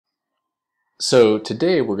So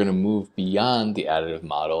today we're going to move beyond the additive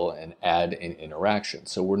model and add an interaction.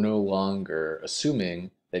 So we're no longer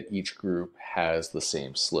assuming that each group has the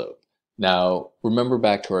same slope. Now, remember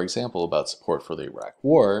back to our example about support for the Iraq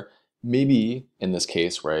War. Maybe in this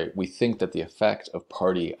case, right, we think that the effect of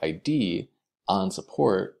party ID on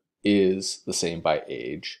support is the same by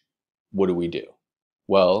age. What do?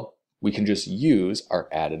 Well, we can just use our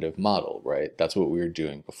additive model, right? That's what we were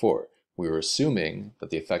doing before. We were assuming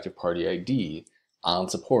that the effective party ID on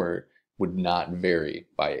support would not vary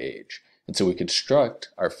by age. And so we construct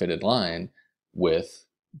our fitted line with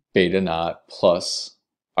beta naught plus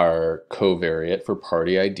our covariate for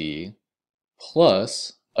party ID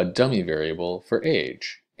plus a dummy variable for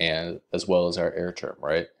age, and as well as our error term,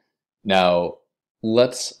 right? Now,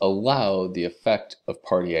 let's allow the effect of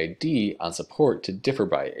party ID on support to differ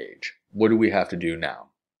by age. What do we have to do now?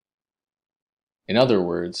 In other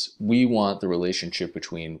words, we want the relationship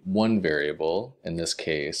between one variable, in this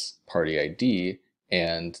case, party ID,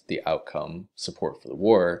 and the outcome, support for the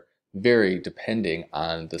war, vary depending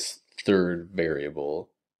on this third variable,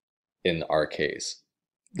 in our case,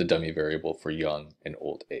 the dummy variable for young and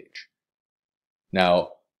old age.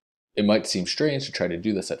 Now, it might seem strange to try to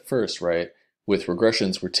do this at first, right? With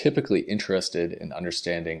regressions, we're typically interested in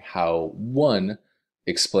understanding how one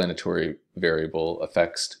explanatory variable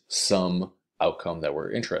affects some outcome that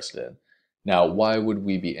we're interested in. Now, why would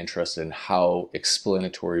we be interested in how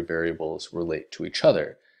explanatory variables relate to each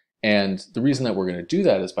other? And the reason that we're going to do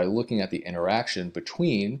that is by looking at the interaction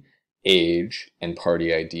between age and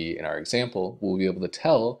party ID in our example, we'll be able to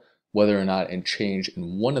tell whether or not a change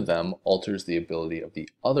in one of them alters the ability of the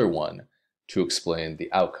other one to explain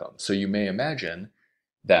the outcome. So you may imagine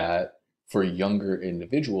that for younger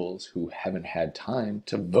individuals who haven't had time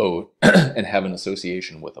to vote and have an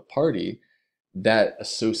association with a party, that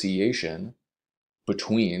association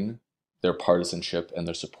between their partisanship and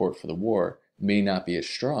their support for the war may not be as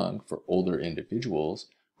strong for older individuals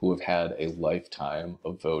who have had a lifetime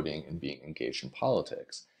of voting and being engaged in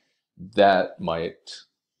politics. That might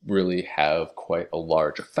really have quite a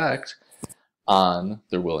large effect on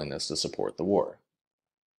their willingness to support the war.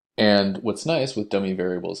 And what's nice with dummy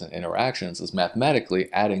variables and interactions is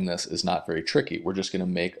mathematically adding this is not very tricky. We're just going to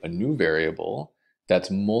make a new variable that's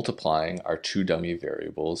multiplying our two dummy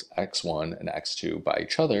variables, x1 and x2, by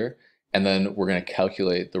each other, and then we're going to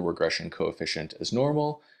calculate the regression coefficient as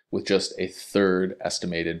normal with just a third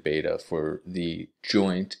estimated beta for the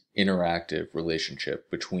joint interactive relationship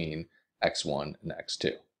between x1 and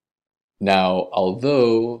x2. Now,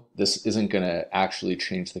 although this isn't going to actually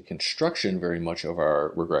change the construction very much of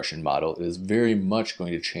our regression model, it is very much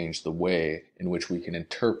going to change the way in which we can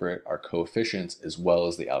interpret our coefficients as well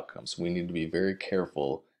as the outcomes. We need to be very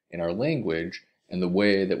careful in our language and the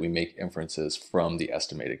way that we make inferences from the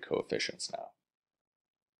estimated coefficients now.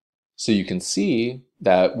 So you can see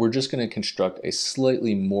that we're just going to construct a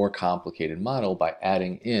slightly more complicated model by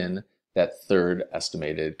adding in that third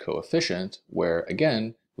estimated coefficient where,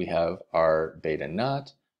 again, we have our beta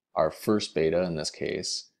naught, our first beta in this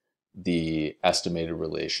case, the estimated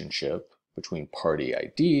relationship between party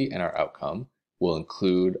ID and our outcome will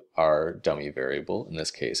include our dummy variable, in this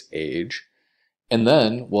case age, and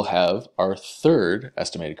then we'll have our third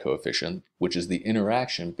estimated coefficient, which is the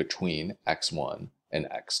interaction between x1 and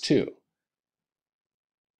x2.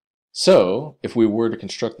 So if we were to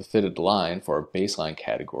construct the fitted line for our baseline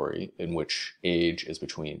category in which age is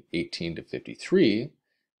between 18 to 53,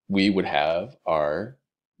 we would have our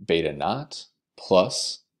beta naught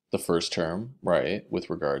plus the first term, right, with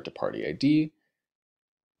regard to party ID,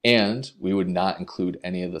 and we would not include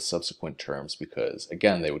any of the subsequent terms because,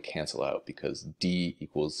 again, they would cancel out because D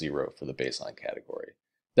equals 0 for the baseline category.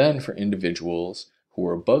 Then for individuals who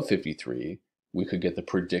are above 53, we could get the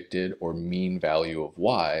predicted or mean value of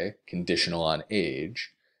Y conditional on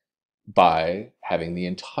age by having the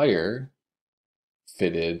entire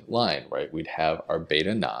fitted line, right? We'd have our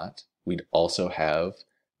beta naught. We'd also have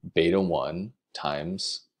beta 1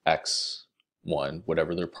 times x1,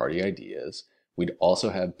 whatever their party ID is. We'd also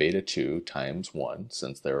have beta 2 times 1,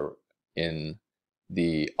 since they're in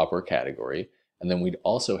the upper category. And then we'd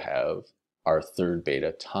also have our third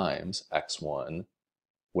beta times x1,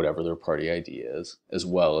 whatever their party ID is, as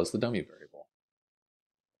well as the dummy variable.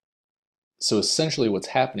 So essentially what's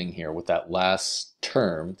happening here with that last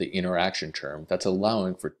term, the interaction term, that's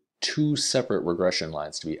allowing for two separate regression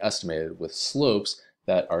lines to be estimated with slopes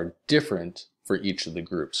that are different for each of the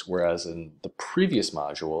groups, whereas in the previous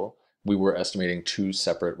module, we were estimating two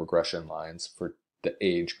separate regression lines for the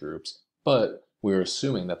age groups, but we were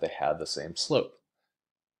assuming that they had the same slope.